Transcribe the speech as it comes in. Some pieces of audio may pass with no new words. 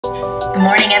Good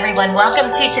morning, everyone.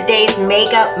 Welcome to today's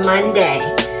Makeup Monday.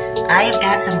 I have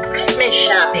got some Christmas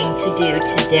shopping to do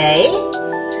today.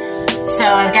 So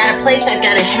I've got a place I've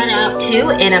got to head out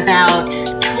to in about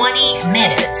 20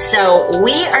 minutes. So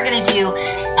we are going to do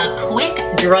a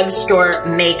quick drugstore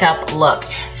makeup look.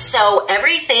 So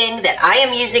everything that I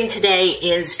am using today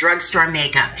is drugstore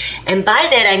makeup. And by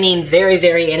that I mean very,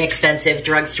 very inexpensive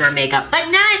drugstore makeup. But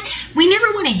we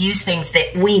never want to use things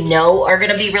that we know are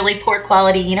going to be really poor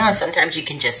quality. You know, sometimes you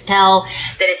can just tell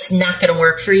that it's not going to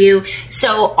work for you.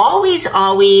 So always,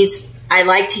 I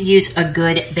like to use a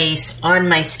good base on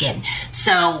my skin.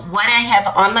 So what I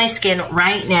have on my skin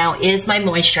right now is my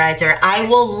moisturizer. I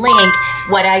will link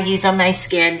what I use on my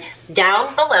skin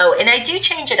down below, and I do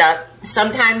change it up.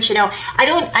 Sometimes, you know, I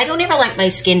don't ever like my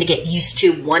skin to get used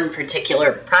to one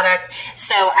particular product.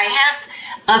 So I have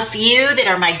a few that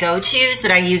are my go-tos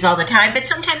that I use all the time, but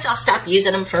sometimes I'll stop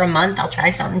using them for a month. I'll try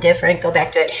something different, go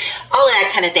back to it, all of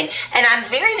that kind of thing. And I'm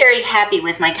very, very happy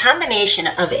with my combination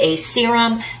of a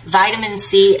serum, vitamin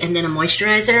C, and then a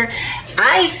moisturizer.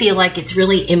 I feel like it's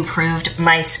really improved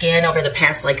my skin over the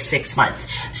past like 6 months.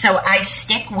 So I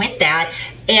stick with that.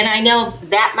 And I know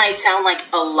that might sound like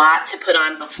a lot to put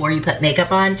on before you put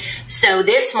makeup on. So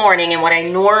this morning, and what I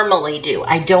normally do,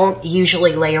 I don't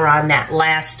usually layer on that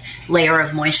last layer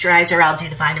of moisturizer. I'll do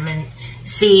the vitamin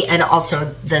C and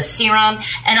also the serum.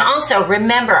 And also,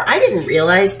 remember, I didn't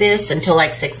realize this until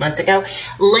like 6 months ago.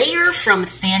 Layer from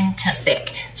thin to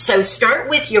thick. So start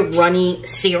with your runny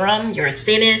serum, your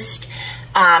thinnest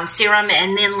serum,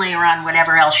 and then layer on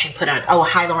whatever else you put on. Oh,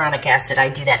 hyaluronic acid. I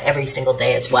do that every single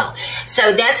day as well.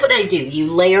 So that's what I do.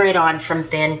 You layer it on from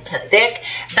thin to thick,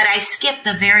 but I skip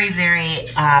the very, very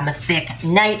thick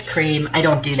night cream. I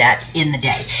don't do that in the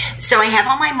day. So I have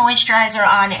all my moisturizer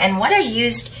on, and what I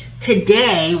used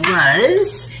today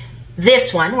was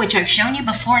this one, which I've shown you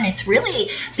before, and it's really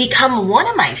become one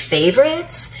of my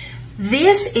favorites.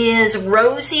 This is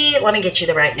Rosy, let me get you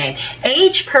the right name,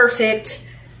 Age Perfect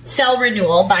Cell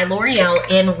Renewal by L'Oreal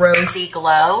in Rosy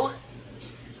Glow.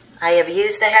 I have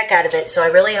used the heck out of it, so I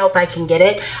really hope I can get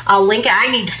it. I'll link it.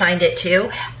 I need to find it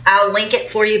too. I'll link it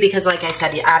for you because, like I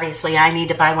said, obviously I need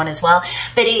to buy one as well.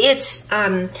 But it's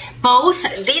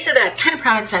both. These are the kind of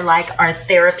products I like, are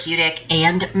therapeutic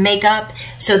and makeup.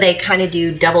 So they kind of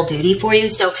do double duty for you.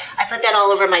 So I put that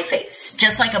all over my face,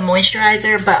 just like a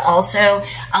moisturizer, but also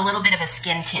a little bit of a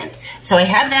skin tint. So I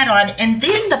have that on. And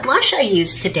then the blush I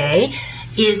used today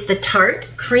is the Tarte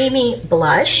Creamy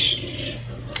Blush.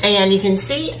 And you can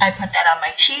see I put that on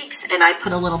my cheeks, and I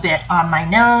put a little bit on my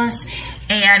nose,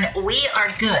 and we are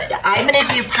good. I'm going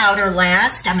to do powder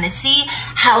last. I'm going to see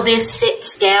how this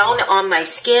sits down on my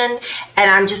skin, and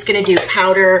I'm just going to do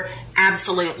powder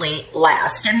absolutely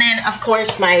last. And then, of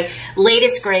course, my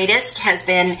latest greatest has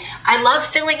been, I love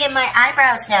filling in my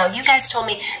eyebrows now. You guys told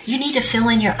me you need to fill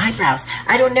in your eyebrows.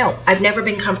 I don't know. I've never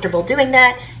been comfortable doing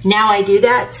that. Now I do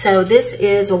that. So this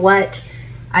is what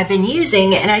I've been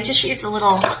using, and I just use a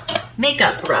little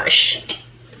makeup brush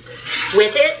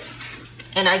with it,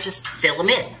 and I just fill them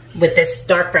in with this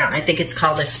dark brown. I think it's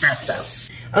called Espresso.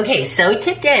 Okay, so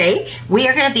today we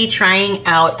are going to be trying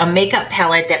out a makeup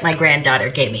palette that my granddaughter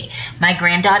gave me. My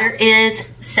granddaughter is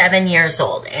 7 years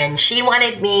old, and she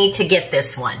wanted me to get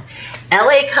this one.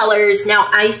 LA Colors. Now,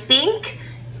 I think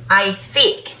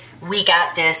we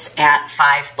got this at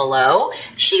Five Below.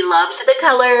 She loved the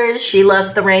colors. She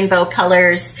loves the rainbow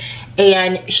colors.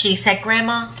 And she said,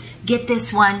 Grandma, get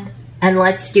this one and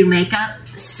let's do makeup.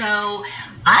 So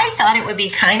I thought it would be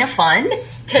kind of fun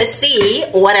to see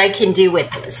what I can do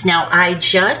with this. Now, I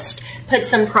just put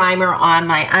some primer on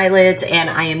my eyelids,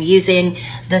 and I am using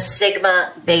the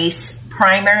Sigma Base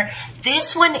Primer.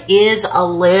 This one is a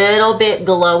little bit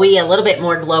glowy, a little bit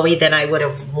more glowy than I would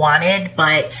have wanted,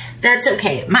 but that's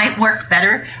okay. It might work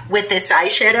better with this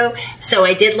eyeshadow. So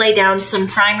I did lay down some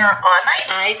primer on my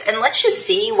eyes, and let's just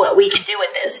see what we can do with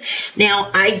this.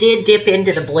 Now, I did dip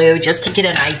into the blue just to get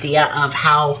an idea of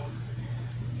how,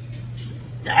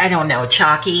 I don't know,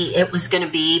 chalky it was going to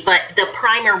be, but the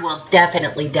primer will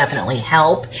definitely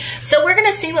help. So we're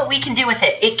going to see what we can do with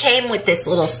it. It came with this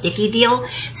little sticky deal.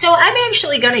 So I'm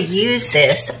actually going to use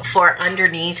this for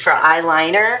underneath for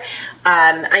eyeliner.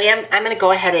 I'm going to go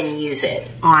ahead and use it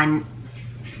on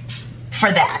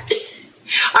for that.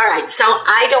 All right, so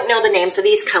I don't know the names of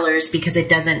these colors because it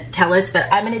doesn't tell us,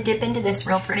 but I'm going to dip into this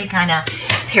real pretty kind of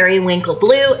periwinkle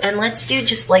blue, and let's do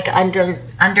just like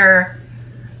under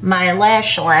my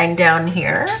lash line down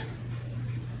here,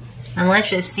 and let's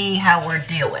just see how we're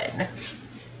doing.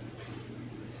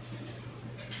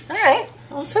 All right,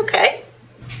 well, it's okay.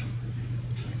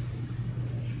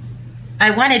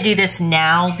 I want to do this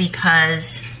now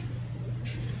because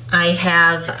I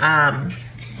have,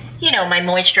 you know, my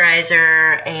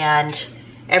moisturizer and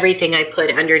everything I put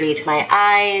underneath my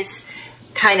eyes,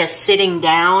 kind of sitting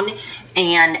down.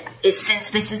 And since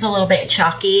this is a little bit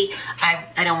chalky,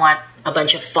 I don't want a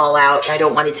bunch of fallout. I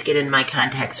don't want it to get in my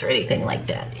contacts or anything like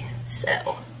that.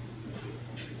 So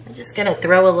I'm just gonna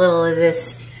throw a little of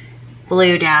this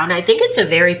blue down. I think it's a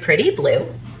very pretty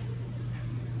blue.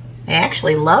 I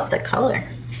actually love the color.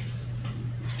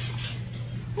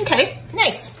 Okay,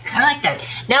 nice. I like that.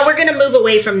 Now we're gonna move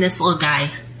away from this little guy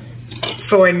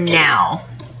for now.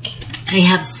 I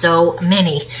have so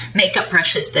many makeup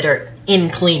brushes that are in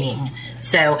cleaning.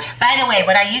 So, by the way,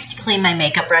 when I used to clean my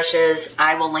makeup brushes,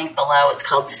 I will link below. It's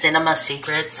called Cinema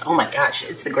Secrets. Oh my gosh,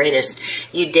 it's the greatest.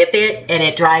 You dip it and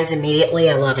it dries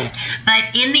immediately. I love it.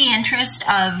 But in the interest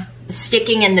of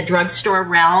sticking in the drugstore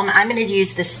realm, I'm going to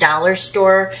use this dollar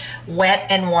store Wet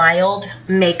n Wild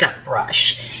makeup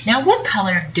brush. Now, what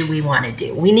color do we want to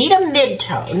do? We need a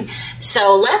mid-tone.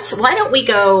 So why don't we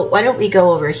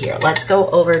go over here? Let's go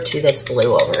over to this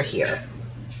blue over here.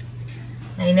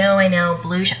 I know,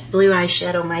 blue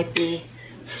eyeshadow might be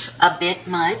a bit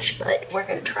much, but we're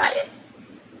going to try it.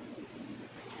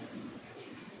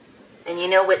 And you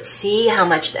know what? See how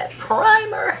much that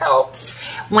primer helps.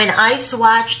 When I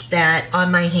swatched that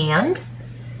on my hand,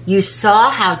 you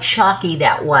saw how chalky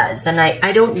that was. And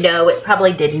I don't know, it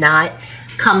probably did not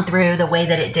come through the way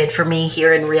that it did for me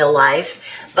here in real life.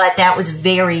 But that was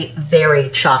very, very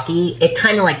chalky. It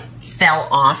kind of like fell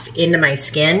off into my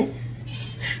skin.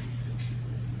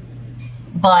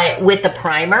 But with the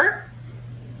primer,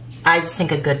 I just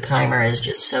think a good primer is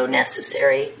just so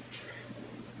necessary.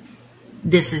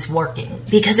 This is working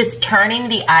because it's turning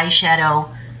the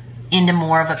eyeshadow into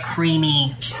more of a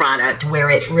creamy product where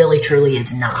it really truly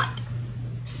is not.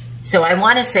 So I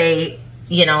want to say,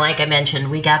 you know, like I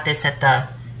mentioned, we got this at the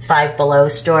Five Below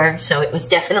store, so it was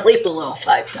definitely below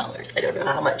 $5. I don't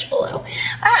know how much below. All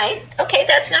right, okay,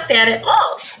 that's not bad at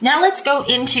all. Now let's go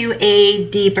into a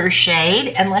deeper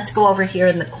shade and let's go over here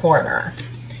in the corner.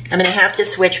 I'm gonna have to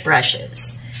switch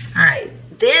brushes. All right.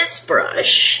 This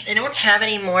brush, I don't have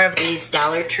any more of these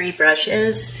Dollar Tree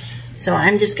brushes, so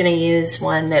I'm just going to use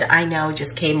one that I know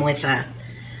just came with a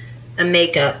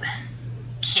makeup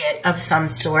kit of some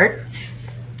sort.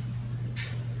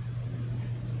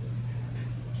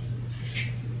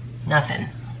 Nothing.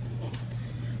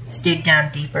 Let's dig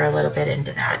down deeper a little bit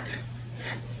into that.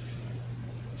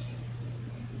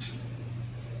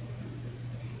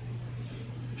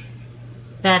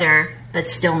 Better, but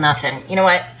still nothing. You know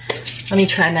what? Let me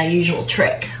try my usual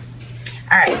trick.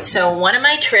 All right, so one of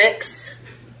my tricks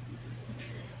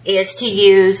is to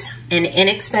use an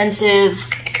inexpensive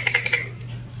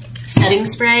setting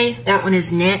spray. That one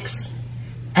is NYX,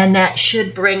 and that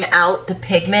should bring out the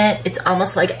pigment. It's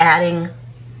almost like adding,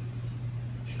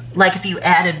 like if you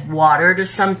added water to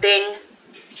something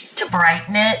to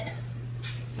brighten it.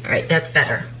 All right, that's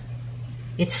better.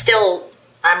 It's still,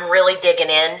 I'm really digging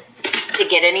in to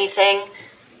get anything,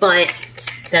 but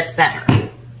that's better.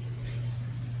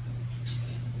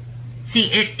 See,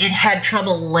 it had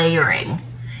trouble layering.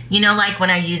 You know, like when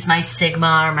I use my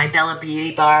Sigma or my Bella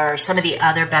Beauty Bar or some of the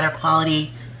other better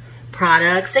quality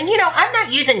products. And you know, I'm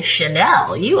not using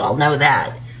Chanel. You all know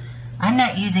that. I'm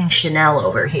not using Chanel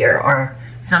over here or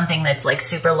something that's like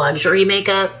super luxury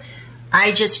makeup.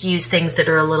 I just use things that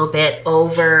are a little bit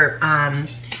over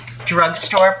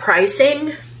drugstore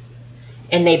pricing.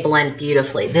 And they blend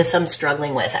beautifully. This I'm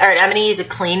struggling with. All right, I'm gonna use a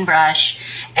clean brush,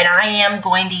 and I am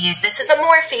going to use, this is a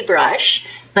Morphe brush,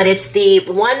 but it's the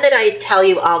one that I tell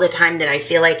you all the time that I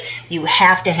feel like you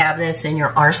have to have this in your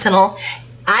arsenal.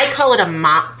 I call it a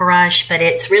mop brush, but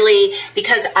it's really,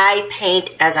 because I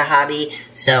paint as a hobby,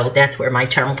 so that's where my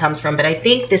term comes from, but I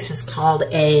think this is called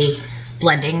a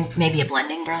blending, maybe a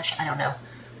blending brush, I don't know.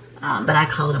 But I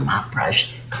call it a mop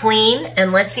brush. Clean,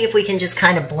 and let's see if we can just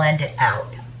kind of blend it out.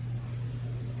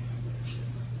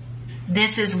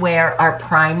 This is where our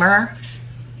primer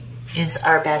is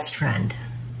our best friend.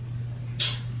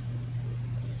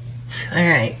 All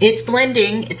right, it's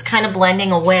blending. It's kind of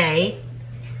blending away.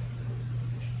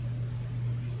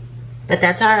 But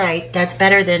that's all right. That's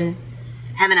better than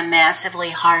having a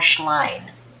massively harsh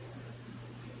line.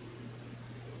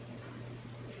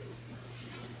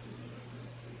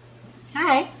 All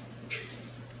right.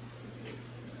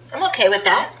 I'm okay with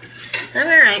that. I'm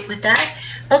all right with that.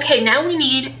 Okay, now we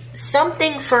need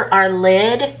something for our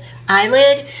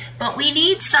eyelid, but we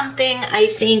need something, I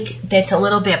think, that's a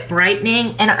little bit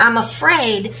brightening, and I'm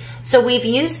afraid, so we've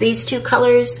used these two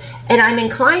colors, and I'm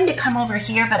inclined to come over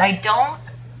here, but I don't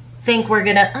think we're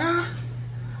gonna,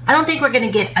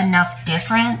 get enough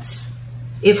difference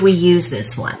if we use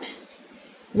this one.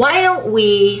 why don't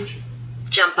we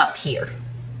jump up here?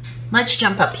 Let's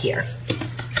jump up here.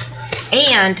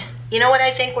 And you know what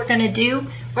I think we're gonna do?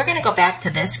 We're gonna go back to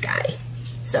this guy.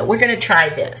 So we're gonna try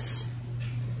this.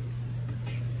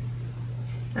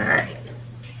 All right.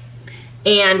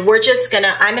 And we're just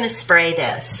gonna, I'm gonna spray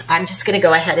this. I'm just gonna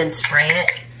go ahead and spray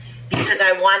it because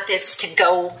I want this to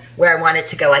go where I want it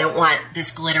to go. I don't want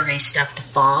this glittery stuff to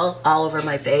fall all over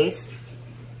my face.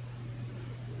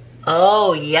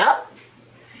 Oh, yep.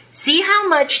 See how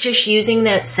much just using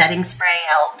that setting spray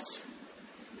helps?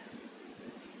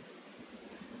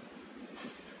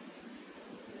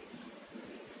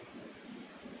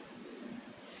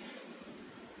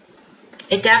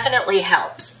 It definitely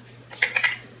helps.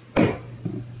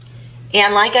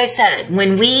 And like I said,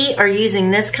 when we are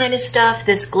using this kind of stuff,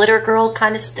 this glitter girl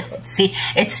kind of stuff, see,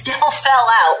 it still fell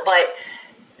out, but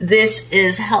this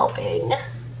is helping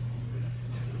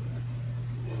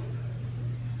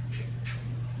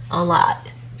a lot.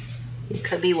 It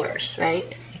could be worse,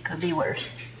 right? It could be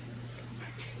worse.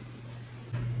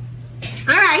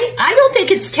 All right, I don't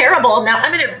think it's terrible. Now,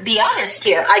 I'm gonna be honest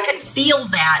here. I could feel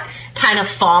that kind of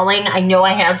falling. I know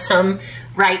I have some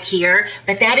right here,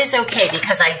 but that is okay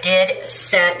because I did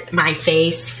set my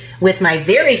face with my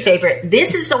very favorite.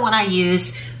 This is the one I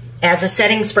use as a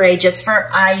setting spray just for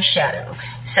eyeshadow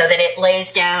so that it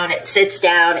lays down, it sits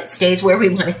down, it stays where we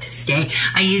want it to stay.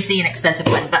 I use the inexpensive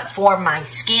one, but for my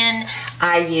skin,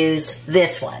 I use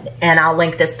this one, and I'll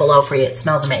link this below for you. It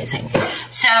smells amazing.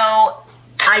 So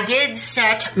I did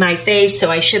set my face,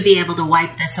 so I should be able to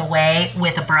wipe this away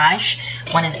with a brush,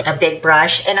 a big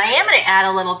brush. And I am going to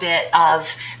add a little bit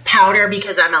of powder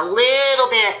because I'm a little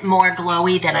bit more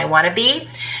glowy than I want to be.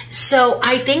 So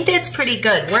I think that's pretty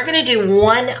good. We're going to do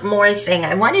one more thing.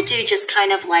 I want to do just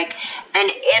kind of like an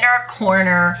inner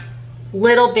corner,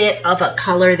 little bit of a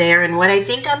color there. And what I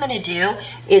think I'm going to do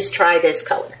is try this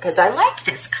color because I like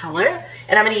this color.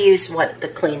 And I'm going to use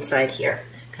the clean side here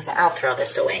because I'll throw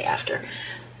this away after.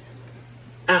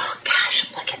 Oh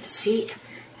gosh, look at the, see,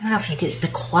 I don't know if you get the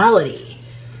quality.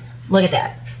 Look at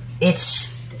that.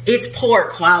 It's poor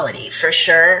quality for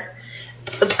sure.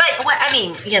 But I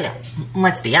mean, you know,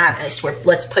 let's be honest.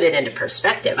 Let's put it into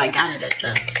perspective. I got it at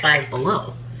the Five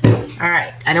Below. All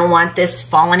right, I don't want this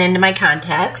falling into my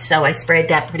contacts, so I sprayed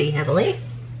that pretty heavily.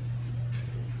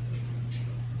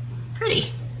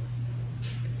 Pretty.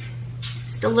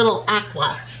 Just a little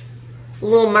aqua, a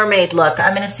little mermaid look.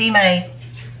 I'm gonna see my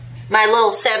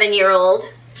little 7-year-old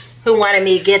who wanted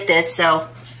me to get this, so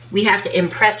we have to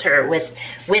impress her with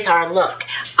our look.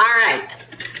 All right,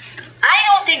 I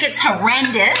don't think it's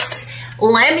horrendous.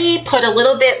 Let me put a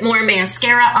little bit more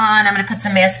mascara on. I'm gonna put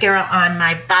some mascara on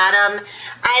my bottom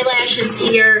eyelashes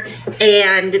here,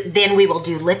 and then we will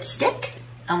do lipstick,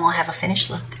 and we'll have a finished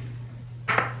look.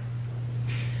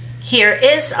 Here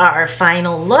is our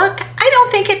final look. I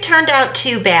don't think it turned out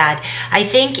too bad. I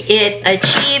think it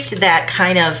achieved that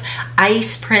kind of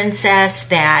ice princess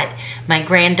that my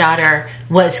granddaughter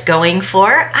was going for.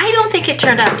 I don't think it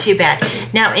turned out too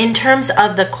bad. Now, in terms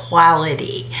of the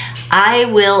quality, I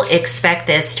will expect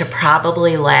this to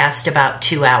probably last about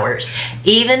 2 hours,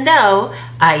 even though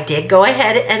I did go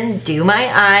ahead and do my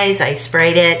eyes. I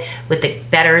sprayed it with the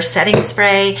better setting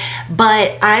spray,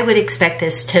 but I would expect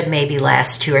this to maybe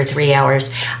last 2 or 3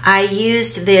 hours. I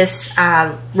used this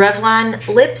Revlon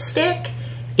lipstick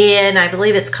in, I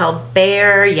believe it's called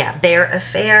Bear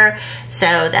Affair. So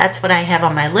that's what I have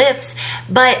on my lips.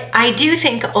 But I do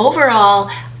think overall,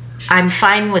 I'm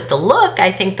fine with the look.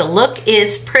 I think the look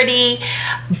is pretty,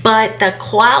 but the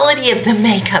quality of the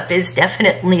makeup is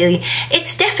definitely,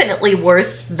 it's definitely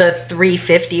worth the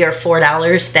 $3.50 or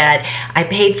 $4 that I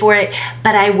paid for it.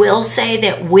 But I will say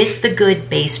that with the good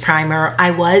base primer,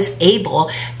 I was able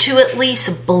to at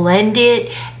least blend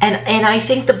it. And I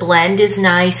think the blend is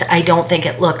nice. I don't think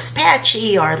it looks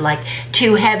patchy or like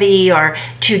too heavy or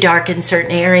too dark in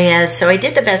certain areas. So I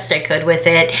did the best I could with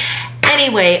it.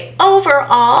 Anyway,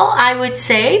 overall, I would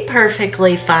say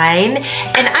perfectly fine.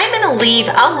 And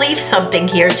I'll leave something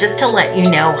here just to let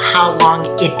you know how long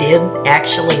it did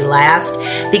actually last,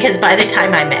 because by the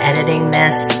time I'm editing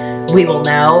this, we will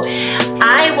know.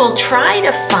 I will try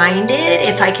to find it.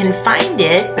 If I can find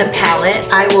it, the palette,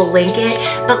 I will link it.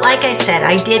 But like I said,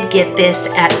 I did get this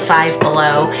at Five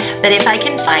Below. But if I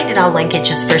can find it, I'll link it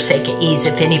just for sake of ease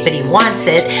if anybody wants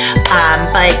it.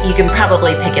 But you can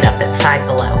probably pick it up at Five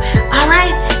Below. All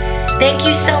right. Thank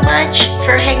you so much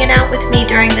for hanging out with me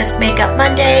during this Makeup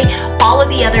Monday. All of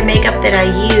the other makeup that I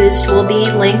used will be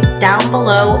linked down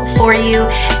below for you.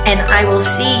 And I will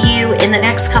see you in the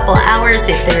next couple of hours,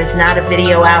 if there is not a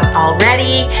video out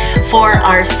already, for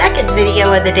our second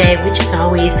video of the day, which is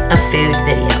always a food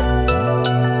video.